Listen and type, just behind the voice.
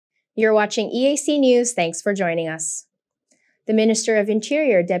You're watching EAC News. Thanks for joining us. The Minister of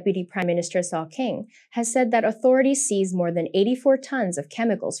Interior, Deputy Prime Minister Sar Kheng, has said that authorities seized more than 84 tons of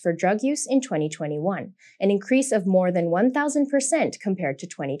chemicals for drug use in 2021, an increase of more than 1,000% compared to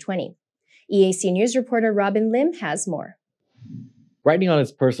 2020. EAC News reporter Robin Lim has more. Writing on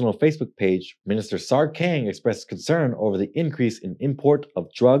his personal Facebook page, Minister Sar Kheng expressed concern over the increase in import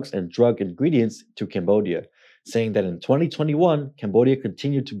of drugs and drug ingredients to Cambodia, saying that in 2021, Cambodia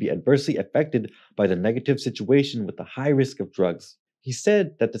continued to be adversely affected by the negative situation with the high risk of drugs. He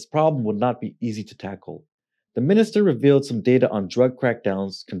said that this problem would not be easy to tackle. The minister revealed some data on drug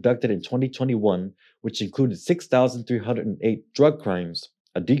crackdowns conducted in 2021, which included 6,308 drug crimes,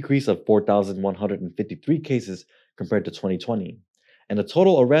 a decrease of 4,153 cases compared to 2020. And a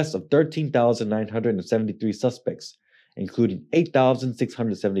total arrest of 13,973 suspects, including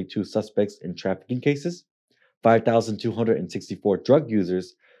 8,672 suspects in trafficking cases, 5,264 drug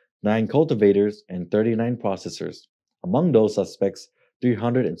users, 9 cultivators, and 39 processors. Among those suspects,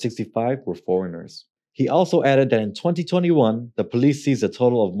 365 were foreigners. He also added that in 2021, the police seized a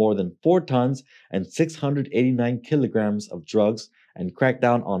total of more than 4 tons and 689 kilograms of drugs and cracked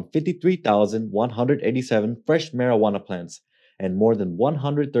down on 53,187 fresh marijuana plants and more than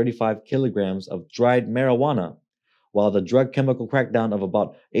 135 kilograms of dried marijuana, while the drug chemical crackdown of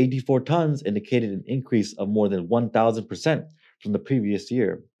about 84 tons indicated an increase of more than 1,000% from the previous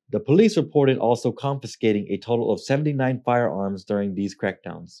year. The police reported also confiscating a total of 79 firearms during these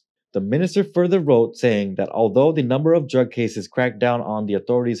crackdowns. The minister further wrote saying that although the number of drug cases cracked down on the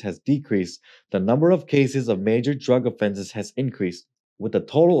authorities has decreased, the number of cases of major drug offenses has increased, with a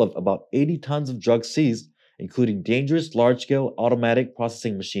total of about 80 tons of drugs seized, including dangerous large-scale automatic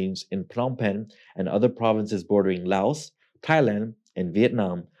processing machines in Phnom Penh and other provinces bordering Laos, Thailand, and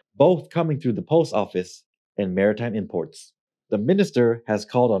Vietnam, both coming through the post office and maritime imports. The minister has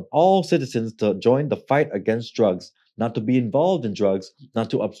called on all citizens to join the fight against drugs, not to be involved in drugs,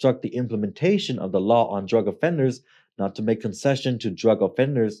 not to obstruct the implementation of the law on drug offenders, not to make concession to drug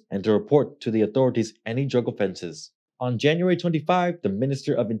offenders, and to report to the authorities any drug offenses. On January 25, the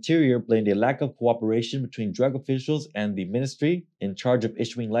Minister of Interior blamed a lack of cooperation between drug officials and the ministry in charge of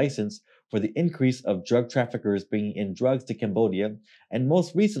issuing license for the increase of drug traffickers bringing in drugs to Cambodia, and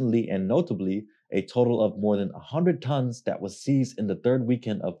most recently and notably, a total of more than 100 tons that was seized in the third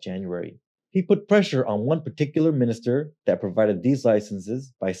weekend of January. He put pressure on one particular minister that provided these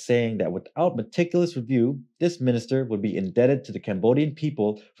licenses by saying that without meticulous review, this minister would be indebted to the Cambodian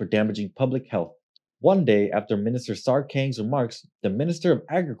people for damaging public health. One day after Minister Sar Kheng's remarks, the Minister of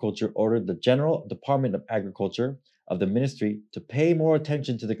Agriculture ordered the General Department of Agriculture of the ministry to pay more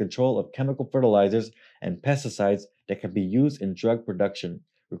attention to the control of chemical fertilizers and pesticides that can be used in drug production,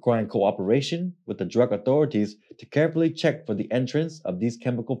 requiring cooperation with the drug authorities to carefully check for the entrance of these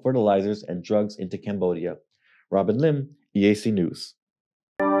chemical fertilizers and drugs into Cambodia. Robin Lim, EAC News.